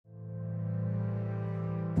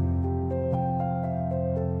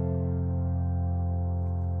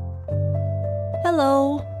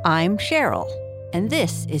Hello, I'm Cheryl, and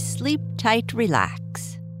this is Sleep Tight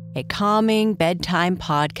Relax, a calming bedtime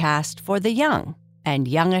podcast for the young and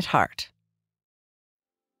young at heart.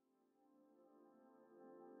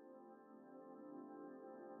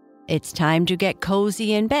 It's time to get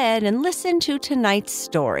cozy in bed and listen to tonight's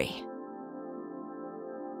story.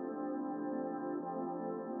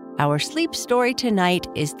 Our sleep story tonight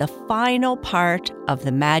is the final part of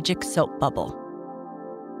the magic soap bubble.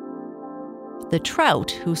 The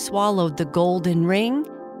trout who swallowed the golden ring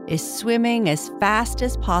is swimming as fast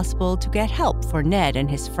as possible to get help for Ned and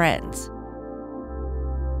his friends.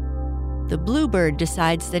 The bluebird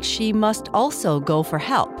decides that she must also go for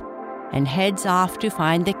help and heads off to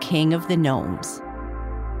find the king of the gnomes.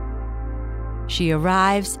 She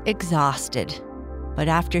arrives exhausted, but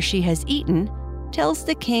after she has eaten, tells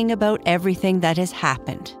the king about everything that has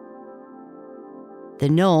happened. The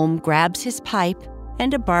gnome grabs his pipe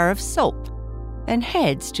and a bar of soap and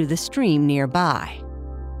heads to the stream nearby.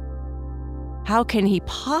 How can he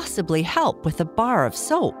possibly help with a bar of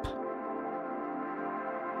soap?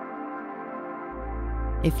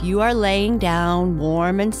 If you are laying down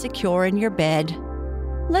warm and secure in your bed,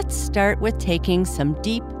 let's start with taking some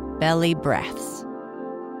deep belly breaths.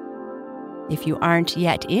 If you aren't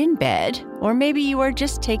yet in bed, or maybe you are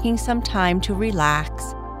just taking some time to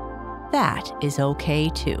relax, that is okay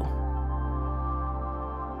too.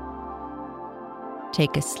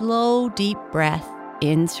 Take a slow, deep breath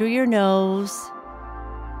in through your nose,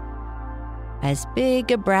 as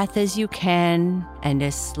big a breath as you can and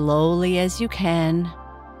as slowly as you can.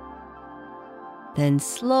 Then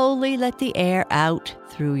slowly let the air out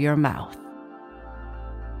through your mouth.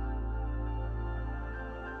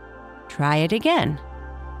 Try it again.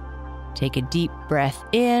 Take a deep breath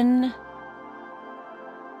in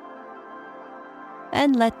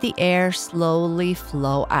and let the air slowly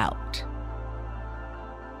flow out.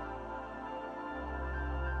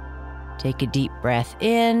 Take a deep breath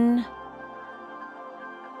in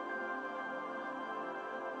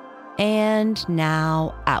and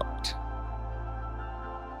now out.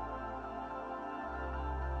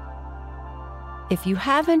 If you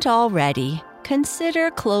haven't already,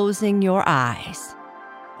 consider closing your eyes,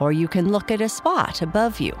 or you can look at a spot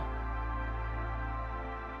above you.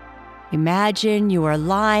 Imagine you are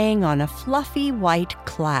lying on a fluffy white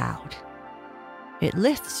cloud. It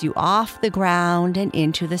lifts you off the ground and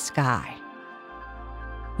into the sky.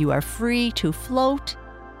 You are free to float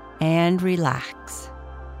and relax.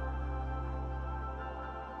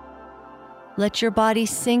 Let your body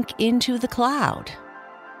sink into the cloud.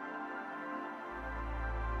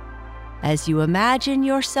 As you imagine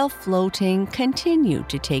yourself floating, continue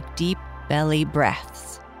to take deep belly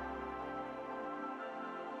breaths.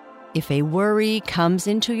 If a worry comes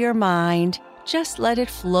into your mind, just let it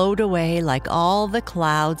float away like all the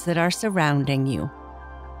clouds that are surrounding you.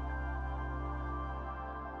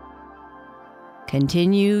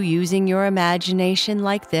 Continue using your imagination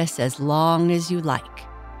like this as long as you like,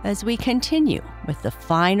 as we continue with the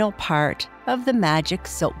final part of the magic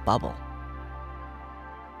soap bubble.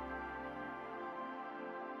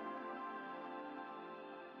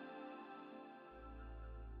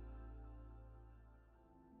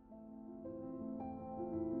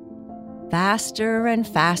 Faster and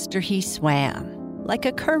faster he swam, like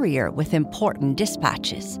a courier with important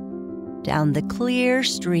dispatches, down the clear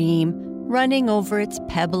stream running over its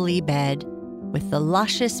pebbly bed, with the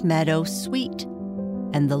luscious meadow sweet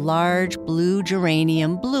and the large blue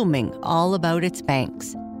geranium blooming all about its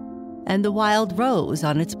banks, and the wild rose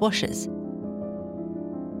on its bushes.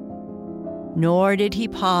 Nor did he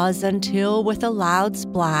pause until, with a loud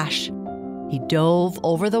splash, he dove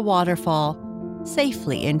over the waterfall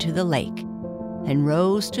safely into the lake and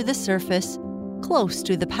rose to the surface close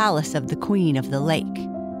to the palace of the Queen of the Lake.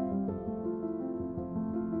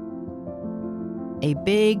 A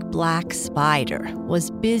big black spider was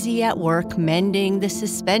busy at work mending the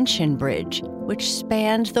suspension bridge which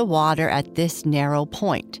spanned the water at this narrow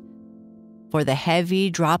point, for the heavy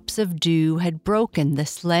drops of dew had broken the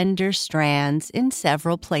slender strands in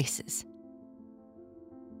several places.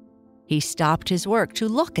 He stopped his work to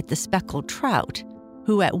look at the speckled trout,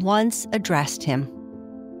 who at once addressed him.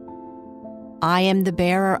 "I am the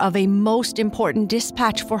bearer of a most important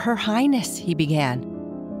dispatch for Her Highness," he began.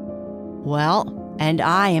 "Well, and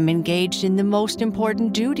I am engaged in the most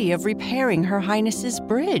important duty of repairing Her Highness's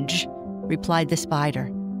bridge," replied the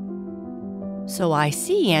spider. "So I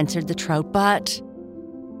see," answered the trout, "but—"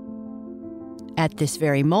 At this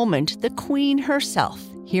very moment, the queen herself,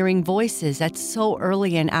 hearing voices at so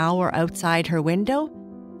early an hour outside her window,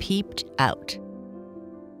 peeped out.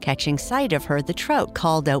 Catching sight of her, the trout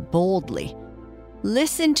called out boldly,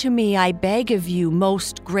 "Listen to me, I beg of you,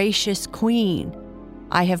 most gracious queen.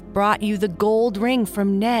 I have brought you the gold ring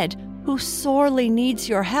from Ned, who sorely needs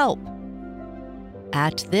your help."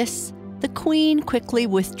 At this, the queen quickly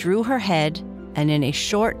withdrew her head and in a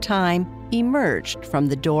short time emerged from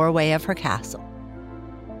the doorway of her castle.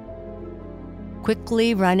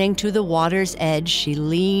 Quickly running to the water's edge, she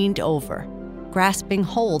leaned over, grasping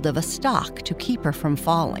hold of a stalk to keep her from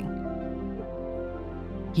falling.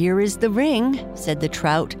 "Here is the ring," said the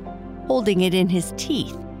trout, holding it in his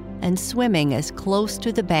teeth and swimming as close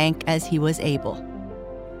to the bank as he was able.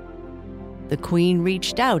 The queen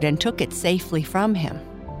reached out and took it safely from him.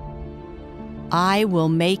 "I will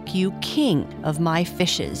make you king of my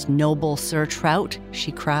fishes, noble Sir Trout,"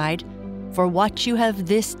 she cried, "for what you have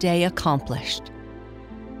this day accomplished.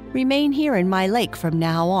 Remain here in my lake from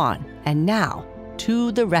now on, and now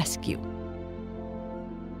to the rescue."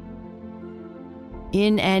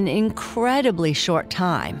 In an incredibly short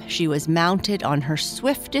time, she was mounted on her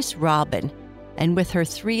swiftest robin, and with her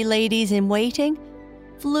 3 ladies in waiting,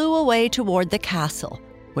 flew away toward the castle,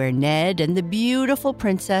 where Ned and the beautiful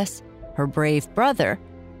princess, her brave brother,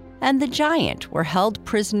 and the giant were held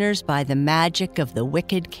prisoners by the magic of the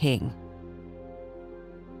wicked king.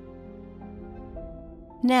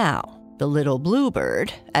 Now, the little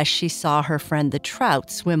bluebird, as she saw her friend the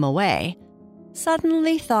trout swim away,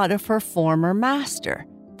 suddenly thought of her former master,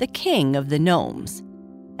 the king of the gnomes,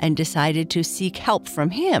 and decided to seek help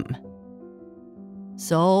from him.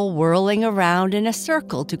 So, whirling around in a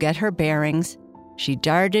circle to get her bearings, she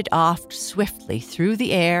darted off swiftly through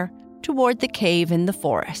the air toward the cave in the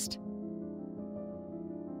forest.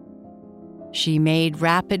 She made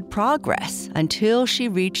rapid progress until she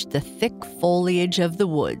reached the thick foliage of the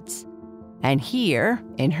woods, and here,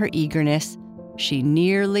 in her eagerness, she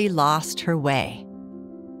nearly lost her way.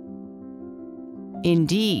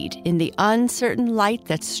 Indeed, in the uncertain light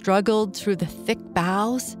that struggled through the thick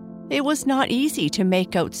boughs, it was not easy to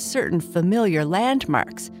make out certain familiar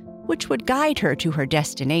landmarks which would guide her to her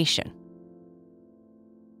destination.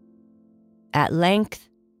 At length,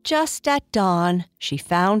 just at dawn, she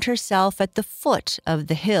found herself at the foot of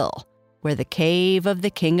the hill where the cave of the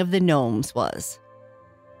King of the Gnomes was.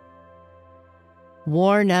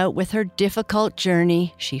 Worn out with her difficult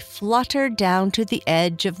journey, she fluttered down to the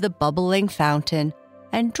edge of the bubbling fountain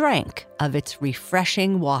and drank of its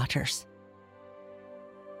refreshing waters.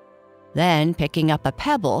 Then, picking up a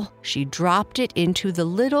pebble, she dropped it into the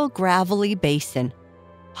little gravelly basin,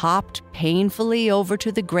 hopped painfully over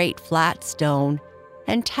to the great flat stone,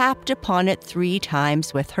 and tapped upon it 3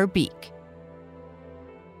 times with her beak.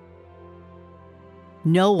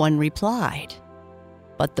 No one replied.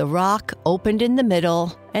 But the rock opened in the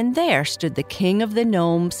middle, and there stood the King of the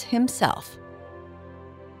Gnomes himself.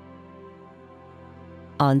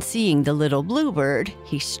 On seeing the little bluebird,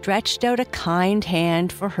 he stretched out a kind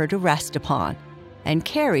hand for her to rest upon, and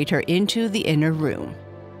carried her into the inner room.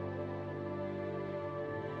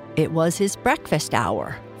 It was his breakfast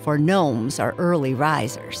hour, for gnomes are early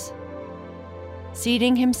risers.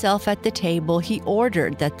 Seating himself at the table, he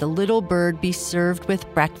ordered that the little bird be served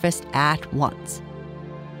with breakfast at once,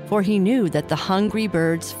 for he knew that the hungry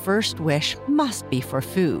bird's first wish must be for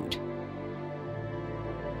food.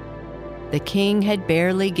 The king had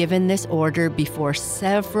barely given this order before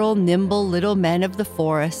several nimble little men of the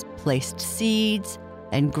forest placed seeds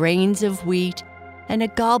and grains of wheat and a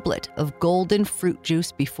goblet of golden fruit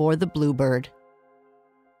juice before the bluebird.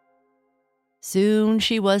 Soon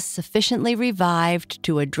she was sufficiently revived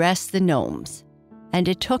to address the gnomes, and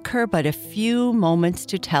it took her but a few moments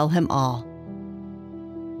to tell him all.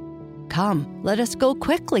 "Come, let us go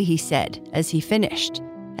quickly," he said as he finished,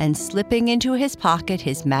 and slipping into his pocket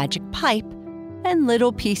his magic pipe and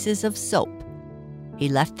little pieces of soap, he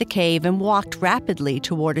left the cave and walked rapidly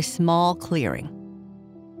toward a small clearing.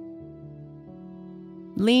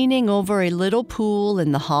 Leaning over a little pool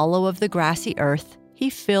in the hollow of the grassy earth, he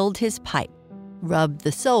filled his pipe, rubbed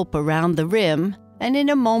the soap around the rim, and in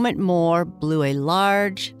a moment more blew a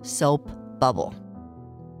large soap bubble.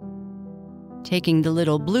 Taking the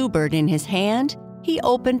little bluebird in his hand, he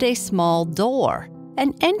opened a small door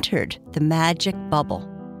and entered the magic bubble.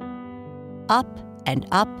 Up and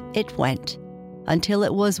up it went, until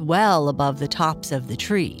it was well above the tops of the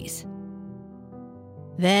trees.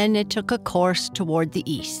 Then it took a course toward the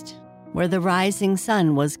east, where the rising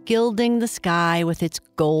sun was gilding the sky with its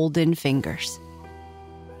golden fingers.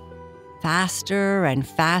 Faster and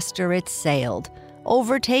faster it sailed,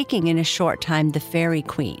 overtaking in a short time the Fairy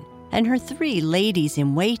Queen and her 3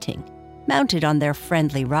 ladies-in-waiting, mounted on their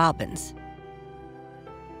friendly robins.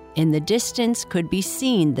 In the distance could be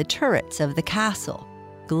seen the turrets of the castle,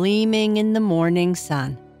 gleaming in the morning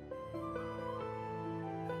sun.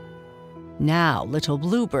 "Now, little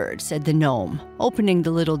Bluebird," said the gnome, opening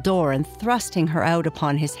the little door and thrusting her out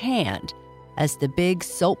upon his hand as the big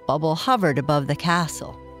soap bubble hovered above the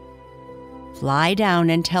castle. "Fly down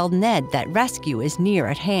and tell Ned that rescue is near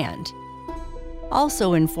at hand.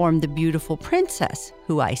 Also inform the beautiful princess,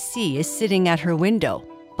 who I see is sitting at her window,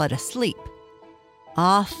 but asleep."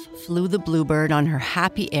 Off flew the Bluebird on her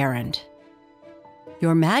happy errand.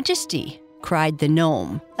 "Your Majesty," cried the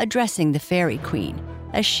gnome, addressing the Fairy Queen,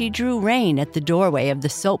 as she drew rein at the doorway of the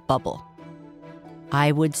soap bubble,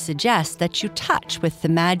 "I would suggest that you touch with the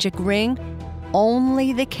magic ring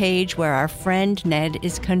only the cage where our friend Ned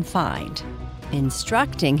is confined,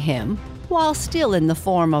 instructing him, while still in the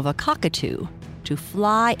form of a cockatoo, to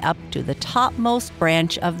fly up to the topmost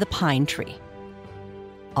branch of the pine tree.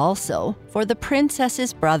 Also, for the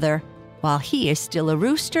princess's brother, while he is still a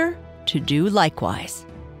rooster, to do likewise.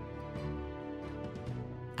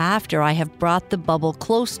 After I have brought the bubble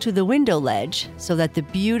close to the window ledge so that the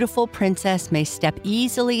beautiful princess may step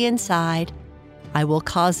easily inside, I will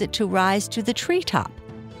cause it to rise to the treetop,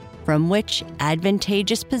 from which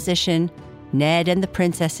advantageous position Ned and the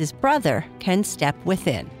princess's brother can step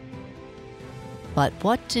within." "But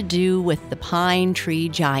what to do with the pine tree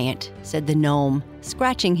giant," said the gnome,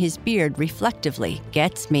 scratching his beard reflectively,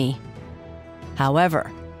 "gets me.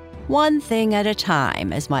 However, one thing at a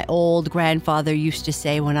time, as my old grandfather used to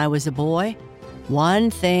say when I was a boy. One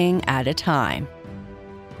thing at a time."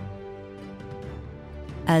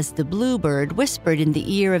 As the Bluebird whispered in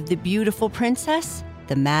the ear of the beautiful princess,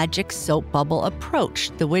 the magic soap bubble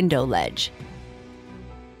approached the window ledge.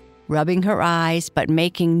 Rubbing her eyes but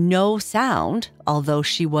making no sound, although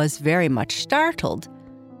she was very much startled,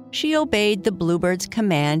 she obeyed the Bluebird's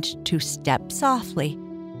command to step softly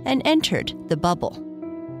and entered the bubble.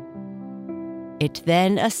 It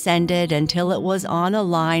then ascended until it was on a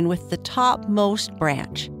line with the topmost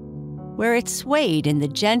branch, where it swayed in the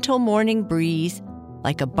gentle morning breeze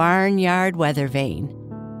like a barnyard weather vane,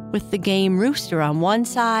 with the game rooster on one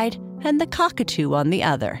side and the cockatoo on the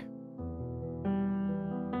other.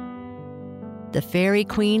 The Fairy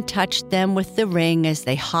Queen touched them with the ring as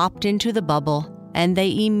they hopped into the bubble, and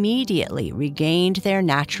they immediately regained their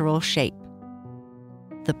natural shape.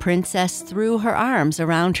 The princess threw her arms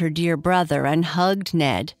around her dear brother and hugged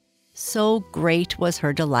Ned. So great was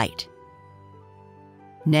her delight.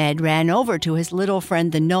 Ned ran over to his little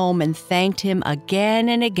friend the gnome and thanked him again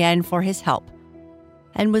and again for his help,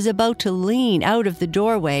 and was about to lean out of the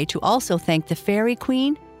doorway to also thank the Fairy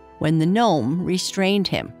Queen when the gnome restrained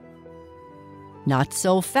him. "Not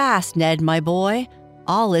so fast, Ned, my boy.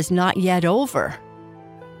 All is not yet over."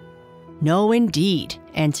 "No, indeed,"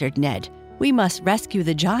 answered Ned. "We must rescue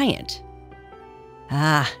the giant."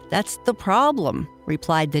 "Ah, that's the problem,"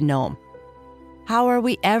 replied the gnome. "How are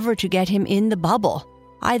we ever to get him in the bubble,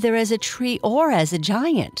 either as a tree or as a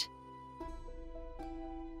giant?"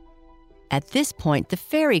 At this point, the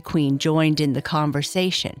Fairy Queen joined in the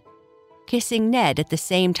conversation, kissing Ned at the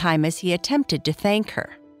same time as he attempted to thank her.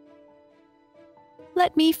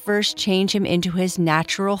 "Let me first change him into his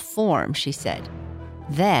natural form," she said.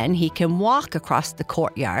 "Then he can walk across the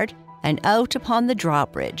courtyard and out upon the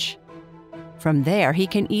drawbridge. From there, he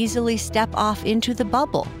can easily step off into the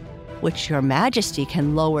bubble, which your Majesty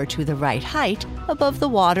can lower to the right height above the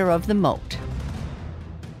water of the moat."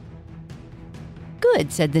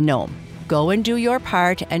 "Good," said the gnome. "Go and do your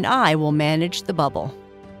part, and I will manage the bubble."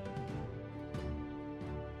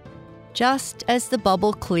 Just as the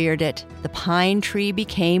bubble cleared it, the pine tree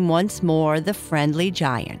became once more the friendly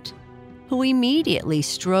giant, who immediately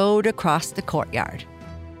strode across the courtyard.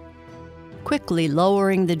 Quickly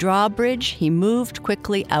lowering the drawbridge, he moved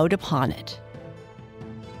quickly out upon it.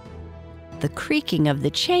 The creaking of the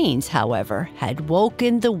chains, however, had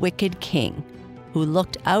woken the wicked king, who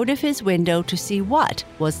looked out of his window to see what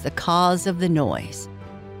was the cause of the noise.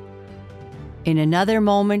 In another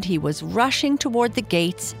moment, he was rushing toward the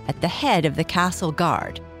gates at the head of the castle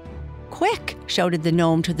guard. "Quick!" shouted the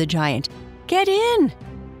gnome to the giant. "Get in!"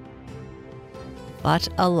 But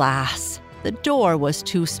alas, the door was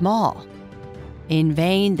too small. In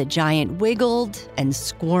vain, the giant wiggled and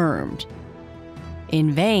squirmed.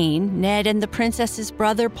 In vain, Ned and the princess's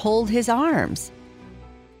brother pulled his arms.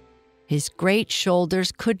 His great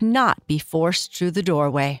shoulders could not be forced through the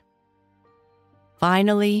doorway.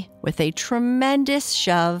 Finally, with a tremendous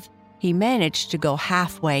shove, he managed to go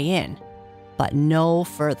halfway in, but no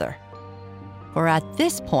further. For at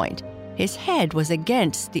this point, his head was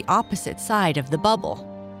against the opposite side of the bubble.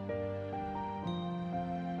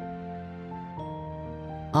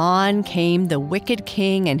 On came the wicked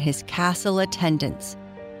king and his castle attendants,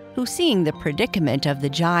 who, seeing the predicament of the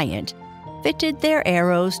giant, fitted their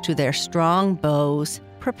arrows to their strong bows,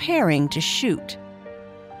 preparing to shoot.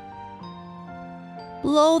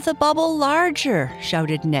 "Blow the bubble larger,"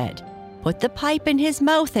 shouted Ned. "Put the pipe in his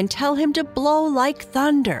mouth and tell him to blow like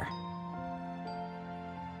thunder."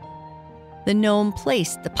 The gnome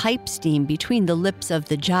placed the pipe stem between the lips of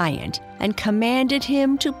the giant and commanded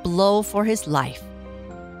him to blow for his life.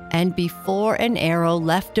 And before an arrow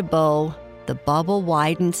left a bow, the bubble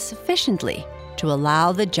widened sufficiently to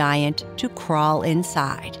allow the giant to crawl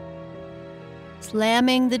inside.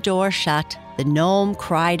 Slamming the door shut, the gnome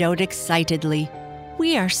cried out excitedly,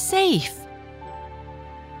 "We are safe!"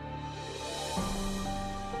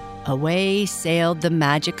 Away sailed the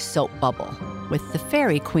magic soap bubble, with the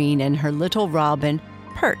fairy queen and her little robin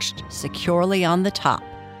perched securely on the top,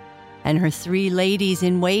 and her 3 ladies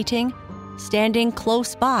in waiting standing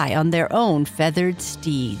close by on their own feathered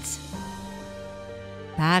steeds.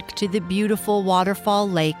 Back to the beautiful waterfall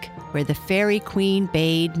lake where the fairy queen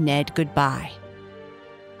bade Ned goodbye.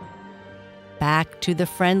 Back to the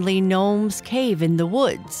friendly gnome's cave in the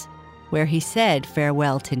woods, where he said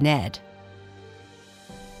farewell to Ned.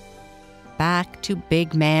 Back to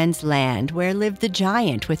Big Man's land, where lived the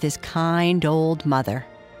giant with his kind old mother.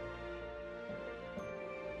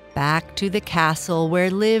 Back to the castle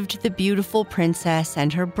where lived the beautiful princess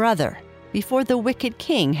and her brother before the wicked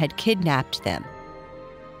king had kidnapped them.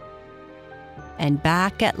 And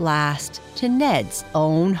back at last to Ned's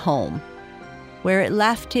own home, where it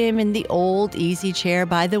left him in the old easy chair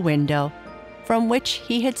by the window from which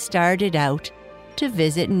he had started out to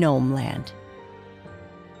visit Gnomeland.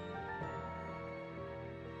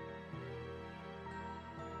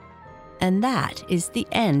 And that is the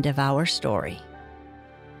end of our story.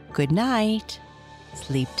 Good night.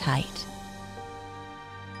 Sleep tight.